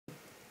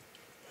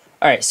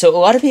Alright, so a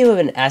lot of people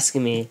have been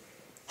asking me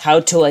how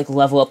to like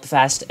level up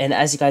fast, and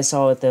as you guys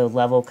saw with the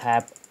level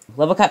cap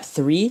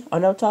 3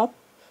 on our top.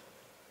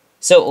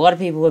 So a lot of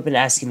people have been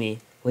asking me,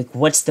 like,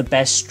 what's the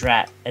best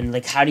strat, and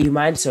like, how do you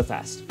mine so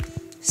fast?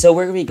 So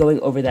we're going to be going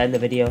over that in the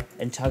video,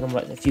 and talking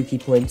about a few key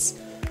points,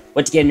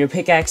 what to get in your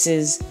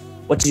pickaxes,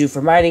 what to do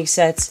for mining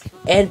sets,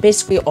 and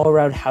basically all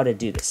around how to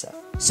do this stuff.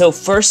 So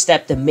first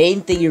step, the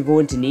main thing you're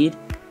going to need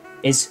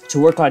is to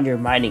work on your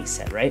mining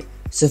set, right?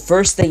 So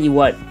first thing you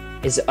want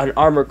is an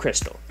armor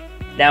crystal.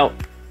 Now,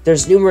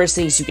 there's numerous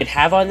things you can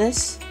have on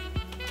this,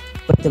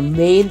 but the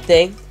main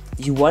thing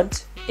you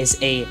want is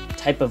a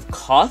type of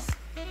Koth.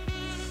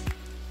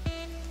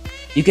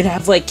 You can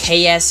have like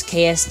KS,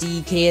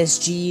 KSD,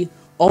 KSG,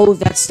 all of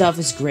that stuff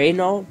is great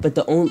and all, but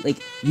the only,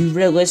 like, you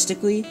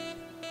realistically,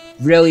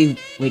 really,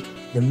 like,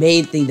 the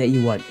main thing that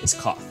you want is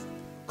Koth.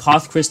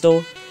 Koth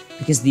crystal,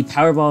 because the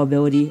Powerball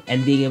ability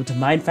and being able to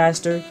mine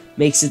faster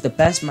makes it the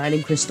best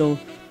mining crystal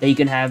that you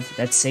can have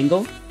that's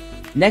single.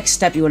 Next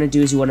step you want to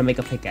do is you want to make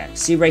a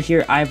pickaxe. See right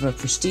here, I have a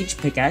prestige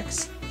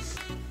pickaxe.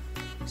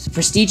 So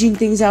prestiging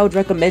things I would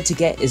recommend to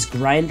get is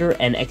grinder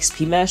and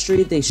XP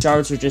mastery. The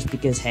shards are just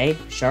because, hey,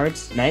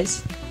 shards,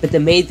 nice. But the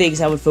main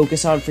things I would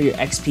focus on for your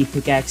XP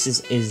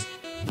pickaxes is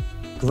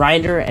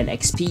grinder and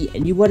XP,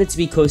 and you want it to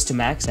be close to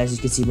max. As you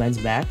can see, mine's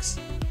max.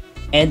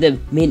 And the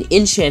main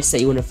enchants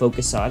that you want to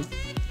focus on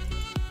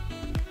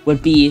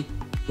would be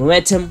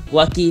momentum,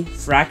 lucky,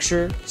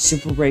 fracture,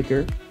 super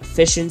breaker,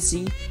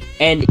 efficiency,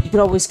 and you can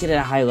always get it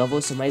at a high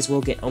level, so might as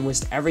well get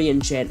almost every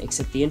enchant,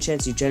 except the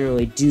enchants you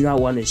generally do not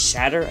want is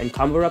shatter and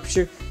combo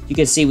rupture. You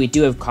can see we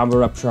do have combo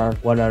rupture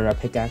one on our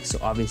pickaxe, so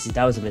obviously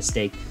that was a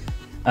mistake.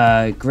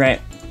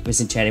 Grant was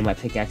enchanting my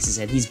pickaxes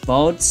and he's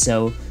bald,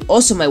 so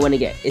also might want to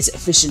get is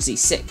efficiency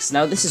 6.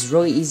 Now this is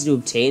really easy to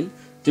obtain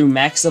through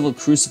max level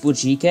Crucible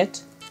G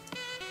kit.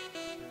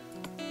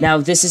 Now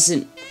this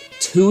isn't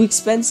too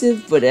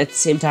expensive, but at the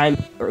same time,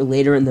 or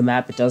later in the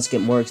map it does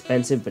get more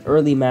expensive, but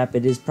early map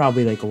it is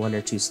probably like a 1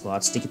 or 2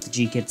 slots to get the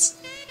G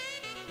kits.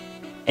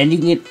 And you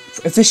can get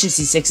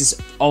efficiency 6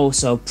 is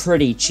also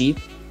pretty cheap.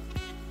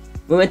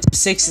 Momentum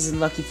 6 is in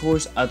Lucky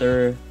Force,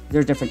 they're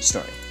a different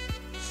story.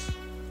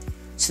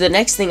 So the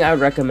next thing I would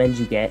recommend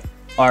you get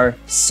are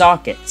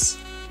sockets.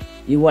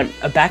 You want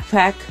a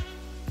backpack,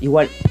 you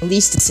want at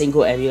least a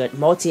single amulet.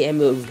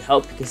 Multi-amulet would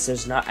help because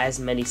there's not as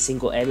many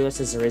single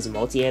amulets as there is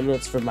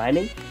multi-amulets for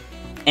mining.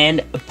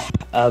 And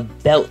a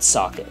belt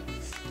socket.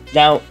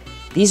 Now,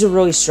 these are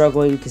really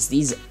struggling because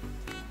these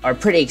are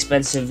pretty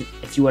expensive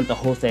if you want the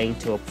whole thing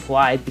to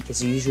apply,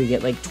 because you usually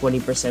get like 20%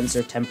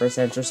 or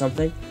 10% or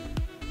something.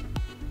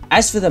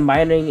 As for the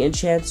mining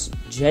enchants,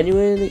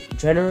 generally,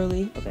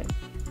 okay.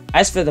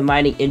 As for the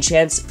mining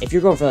enchants, if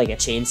you're going for like a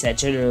chain set,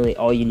 generally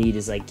all you need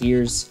is like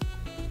gears,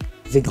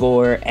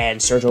 vigor,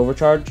 and surge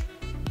overcharge.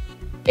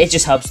 It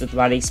just helps with the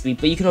mining speed,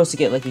 but you can also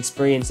get like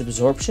experience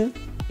absorption.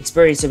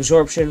 Experience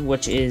absorption,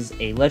 which is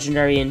a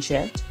legendary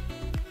enchant.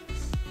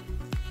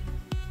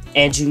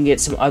 And you can get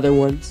some other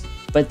ones,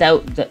 but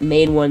the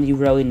main one you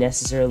really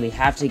necessarily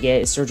have to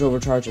get is surge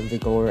overcharge and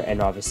vigor,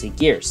 and obviously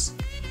gears.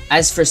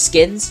 As for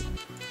skins,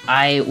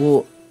 I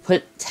will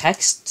put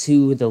text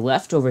to the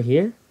left over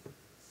here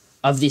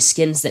of the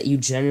skins that you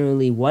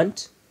generally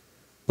want.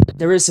 But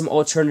there is some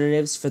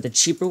alternatives for the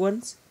cheaper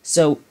ones.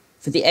 So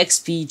for the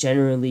XP,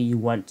 generally you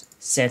want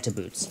Santa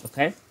boots,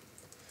 okay?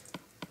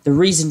 The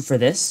reason for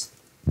this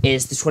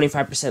is the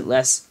 25%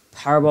 less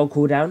Powerball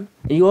cooldown,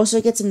 and you also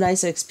get some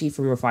nice XP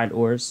from refined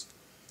ores.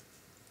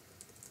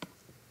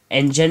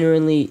 And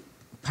generally,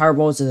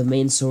 Powerballs are the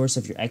main source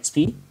of your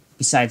XP,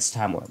 besides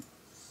Time Warp.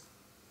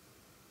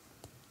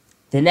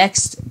 The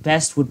next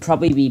best would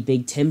probably be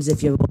Big Tims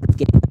if you have a lot of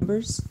game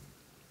members,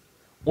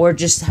 or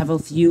just have a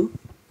few.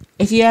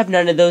 If you have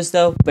none of those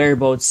though, Berry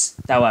Bolts,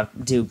 that will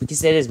do,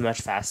 because it is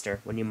much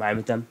faster when you mine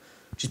with them,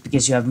 just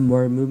because you have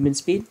more movement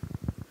speed.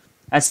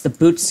 That's the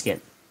boot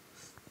skin.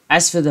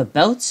 As for the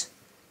belt,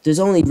 there's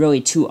only really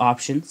 2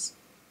 options.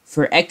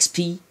 For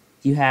XP,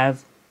 you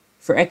have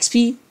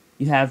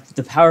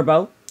the Power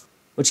Belt,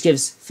 which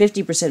gives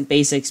 50%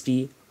 base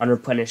XP on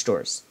replenished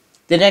ores.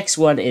 The next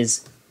one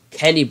is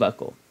Candy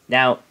Buckle.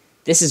 Now,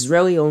 this is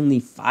really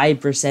only 5%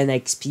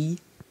 XP,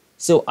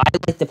 so I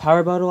like the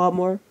Power Belt a lot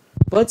more,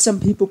 but some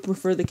people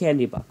prefer the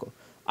Candy Buckle.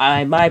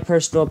 My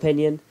personal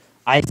opinion,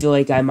 I feel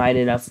like I mine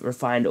enough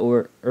refined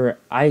ore, or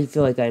I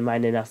feel like I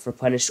mine enough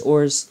replenished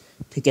ores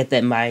to get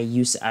my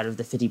use out of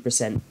the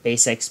 50%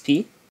 base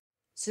XP.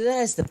 So that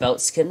is the belt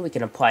skin, we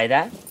can apply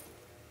that.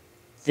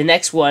 The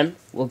next one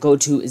we'll go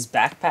to is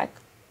backpack.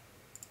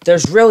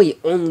 There's really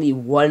only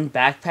one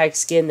backpack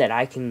skin that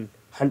I can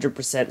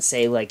 100%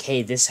 say like,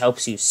 hey, this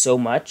helps you so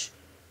much.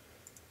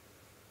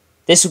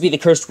 This would be the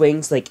Cursed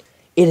Wings. Like,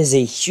 it is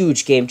a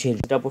huge game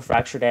changer. Double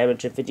fracture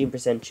damage and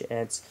 15%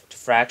 chance to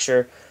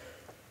fracture.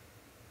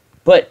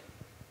 But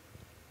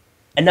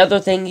another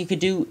thing you could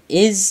do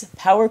is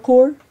Power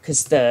Core,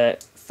 because the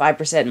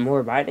 5%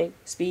 more mining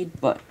speed,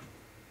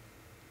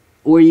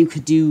 or you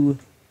could do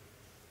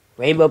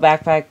Rainbow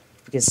Backpack,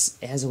 because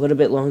it has a little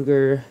bit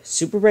longer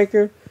Super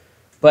Breaker,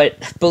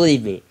 but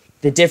believe me,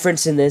 the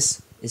difference in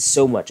this is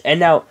so much. And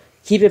now,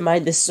 keep in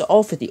mind, this is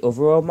all for the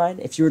overworld mine.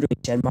 If you were doing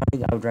gen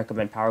mining, I would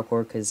recommend Power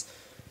Core, because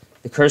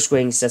the Curse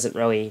Wings doesn't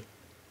really,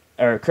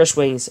 or Curse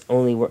Wings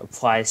only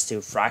applies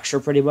to Fracture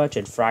pretty much,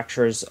 and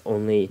Fracture is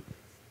only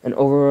an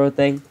overworld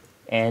thing,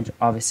 and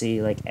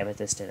obviously like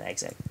Amethyst and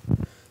Exec.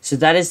 So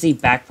that is the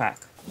backpack.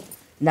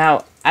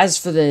 Now, as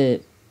for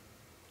the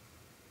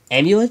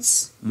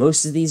amulets,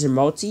 most of these are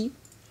multi.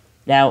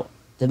 Now,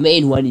 the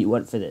main one you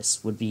want for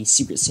this would be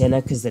Secret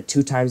Santa, because the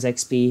 2x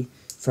XP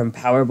from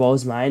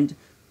Powerball's mined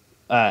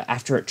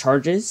after it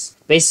charges.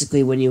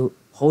 Basically, when you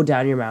hold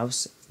down your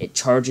mouse, it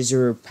charges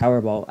your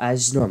Powerball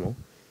as normal.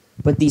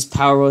 But these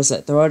Powerballs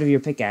that throw out of your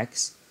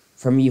pickaxe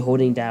from you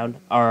holding down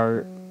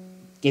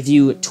give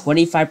you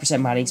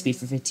 25% mining speed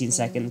for 15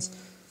 seconds,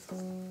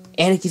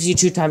 and it gives you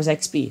 2x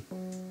XP.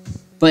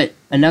 But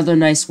another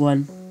nice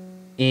one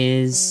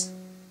is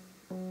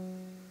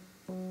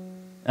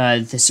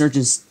the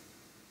Surgeon's.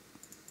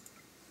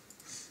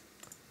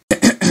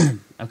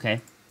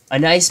 Okay. A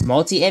nice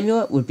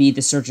multi-amulet would be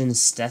the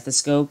Surgeon's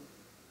Stethoscope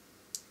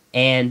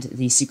and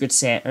the Secret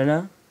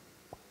Santa.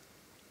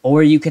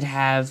 Or you could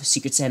have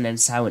Secret Santa and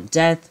Silent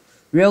Death.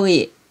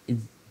 Really,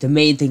 the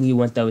main thing you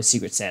want, though, is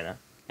Secret Santa.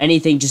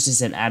 Anything just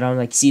as an add-on,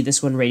 like, see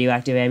this one,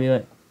 Radioactive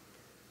Amulet?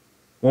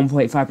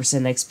 1.5%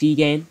 XP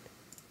gain.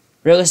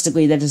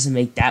 Realistically, that doesn't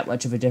make that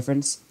much of a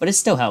difference, but it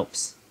still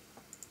helps.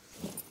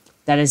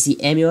 That is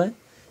the amulet.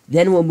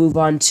 Then we'll move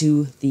on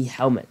to the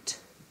helmet.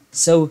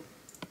 So,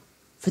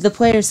 for the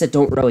players that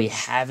don't really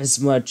have as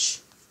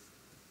much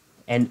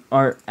and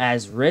aren't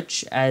as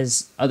rich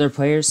as other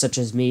players, such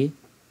as me,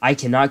 I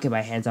cannot get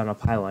my hands on a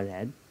Pylon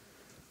Head.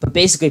 But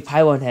basically,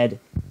 Pylon Head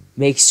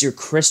makes your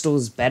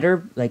crystals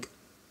better. Like,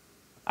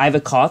 I have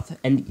a Koth,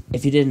 and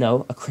if you didn't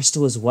know, a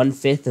crystal is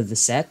 1/5 of the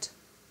set.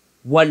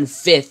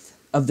 1/5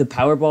 of the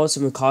Powerballs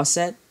from the Koth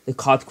set, the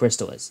Koth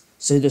crystal is.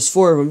 So there's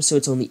 4 of them, so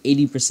it's only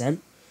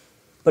 80%.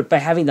 But by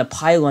having the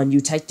Pylon,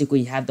 you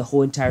technically have the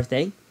whole entire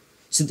thing.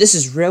 So this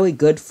is really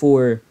good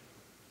for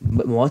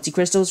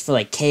multi-crystals, for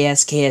like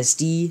KS,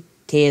 KSD,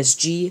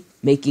 KSG,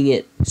 making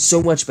it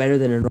so much better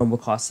than a normal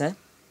Koth set.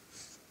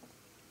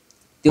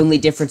 The only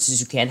difference is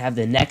you can't have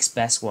the next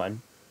best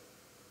one,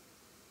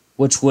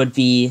 which would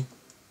be,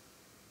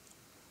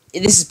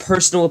 this is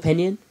personal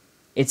opinion,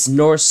 it's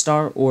North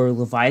Star or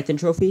Leviathan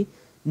Trophy.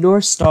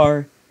 North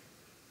Star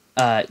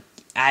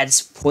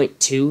adds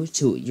 0.2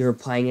 to your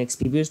applying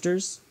XP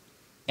boosters,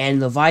 and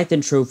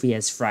Leviathan Trophy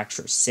has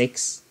Fracture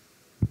 6.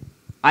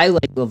 I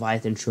like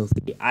Leviathan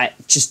Trophy.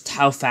 Just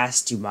how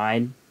fast you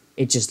mine,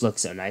 it just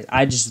looks so nice.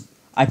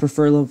 I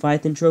prefer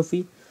Leviathan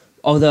Trophy,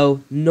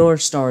 although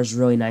North Star is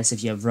really nice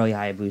if you have really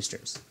high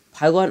boosters.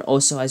 Pylon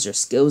also has your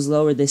skills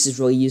lower. This is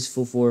really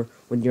useful for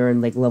when you're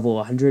in like level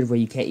 100 where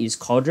you can't use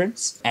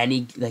cauldrons.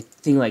 Any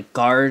thing like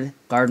guard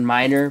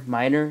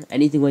miner,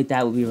 anything like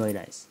that would be really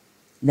nice.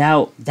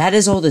 Now, that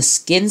is all the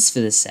skins for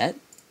this set,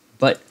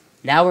 but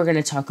now we're going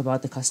to talk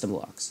about the custom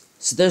blocks.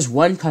 So there's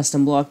one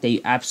custom block that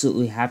you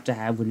absolutely have to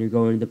have when you're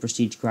going to the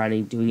prestige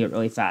grinding, doing it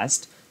really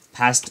fast,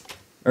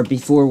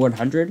 before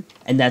 100,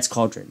 and that's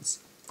cauldrons.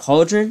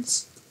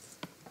 Cauldrons,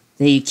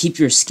 they keep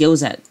your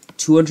skills at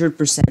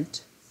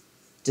 200%.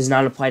 Does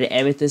not apply to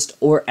Amethyst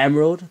or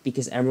Emerald,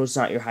 because Emerald's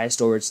not your highest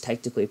ore, it's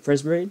technically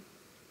Prismarine.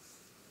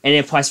 And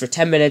it applies for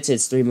 10 minutes,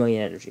 it's 3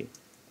 million energy.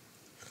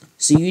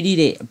 So you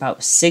need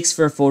about 6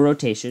 for a full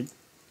rotation.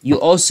 You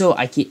also,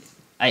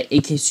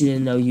 in case you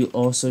didn't know, you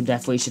also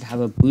definitely should have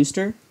a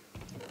booster.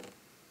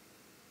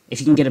 If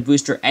you can get a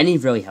booster, any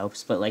really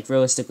helps, but like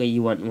realistically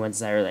you want ones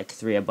that are like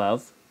 3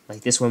 above.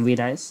 Like this one would be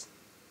nice.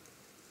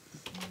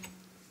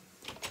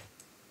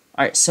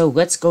 Alright, so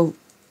let's go.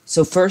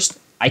 So first,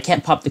 I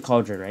can't pop the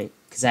cauldron, right?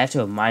 Because I have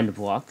to mine the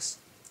blocks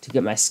to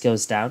get my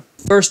skills down.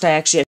 First, I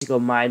actually have to go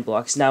mine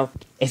blocks. Now,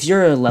 if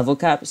you're a level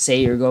cap,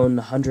 say you're going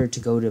 100 to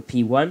go to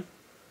P1,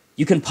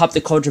 you can pop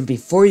the cauldron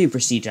before you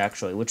prestige,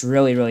 actually, which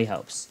really, really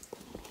helps.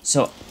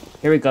 So,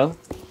 here we go.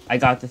 I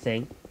got the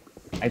thing.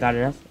 I got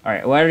enough.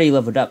 Alright, well, I already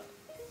leveled up.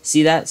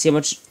 See that? See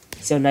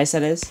how nice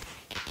that is?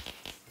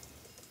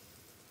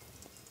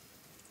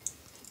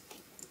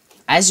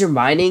 As you're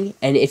mining,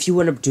 and if you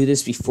want to do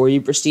this before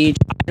you prestige,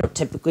 I don't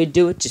typically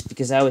do it just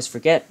because I always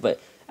forget, but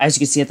as you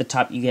can see at the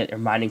top, you get your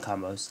mining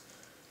combos.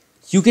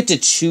 You get to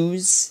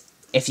choose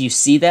if you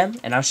see them,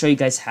 and I'll show you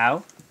guys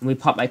how. When we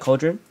pop my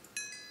cauldron,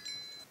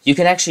 you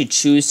can actually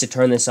choose to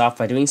turn this off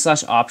by doing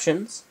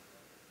 /options,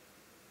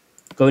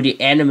 go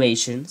to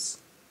animations,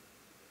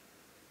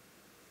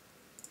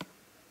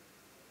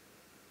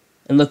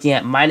 and looking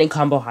at mining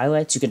combo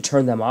highlights, you can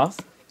turn them off.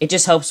 It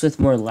just helps with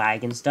more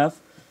lag and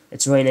stuff.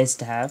 It's really nice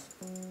to have.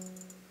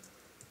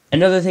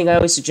 Another thing I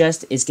always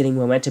suggest is getting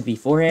momentum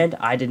beforehand.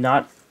 I did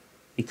not,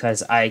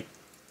 because I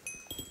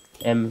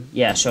am,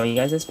 showing you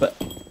guys this, but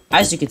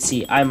as you can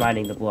see, I'm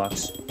mining the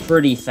blocks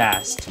pretty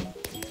fast.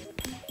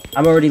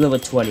 I'm already level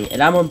 20,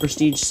 and I'm on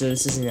prestige, so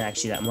this isn't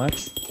actually that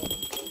much.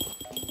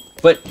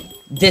 But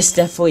this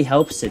definitely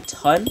helps a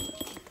ton.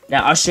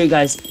 Now, I'll show you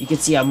guys, you can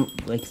see I'm,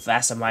 like,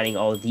 fast I'm mining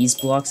all of these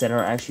blocks that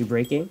aren't actually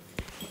breaking.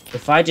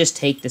 If I just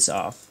take this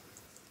off,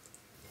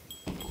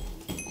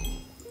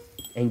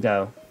 and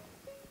go.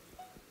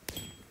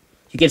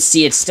 You can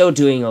see it's still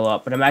doing a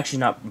lot, but I'm actually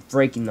not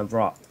breaking the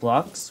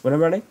blocks when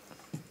I'm running.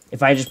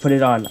 If I just put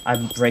it on,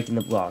 I'm breaking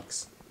the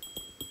blocks.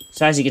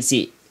 So as you can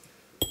see,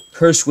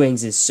 Curse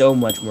Wings is so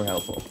much more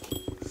helpful.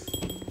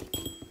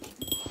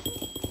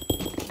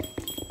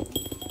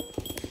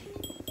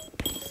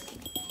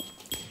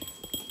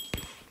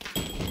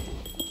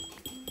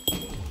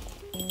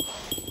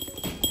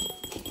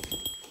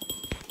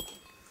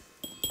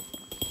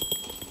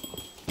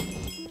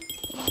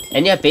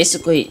 And yeah,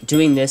 basically,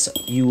 doing this,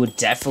 you would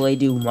definitely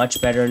do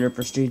much better in your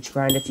prestige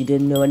grind if you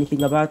didn't know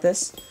anything about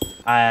this.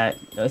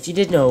 If you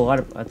did know a lot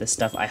about this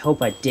stuff, I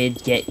hope I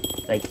did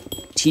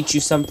teach you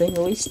something,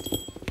 at least.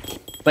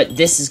 But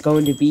this is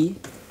going to be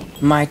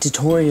my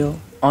tutorial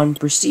on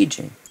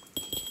prestiging.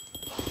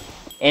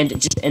 And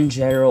just in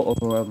general,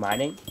 overworld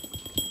mining.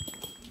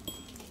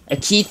 A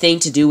key thing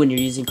to do when you're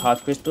using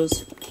Koth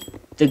crystals,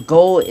 the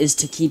goal is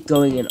to keep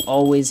going and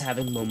always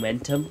having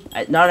momentum.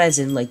 Not as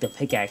in, like, the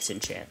pickaxe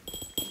enchant.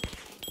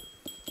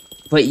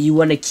 But you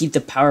want to keep the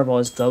power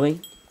balls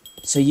going,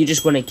 so you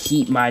just want to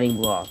keep mining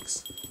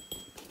blocks.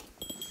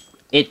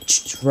 It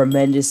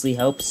tremendously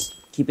helps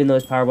keeping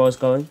those power balls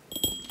going.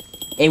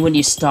 And when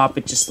you stop,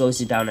 it just slows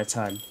you down a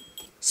ton.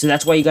 So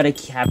that's why you got to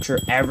capture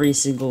every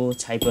single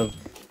type of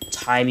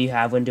time you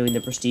have when doing the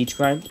prestige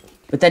grind.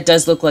 But that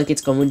does look like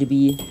it's going to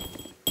be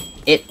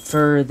it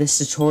for this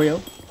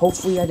tutorial.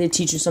 Hopefully I did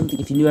teach you something.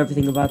 If you knew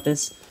everything about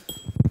this,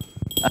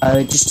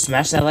 just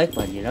smash that like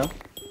button, you know?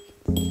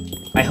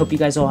 I hope you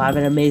guys all have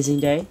an amazing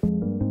day.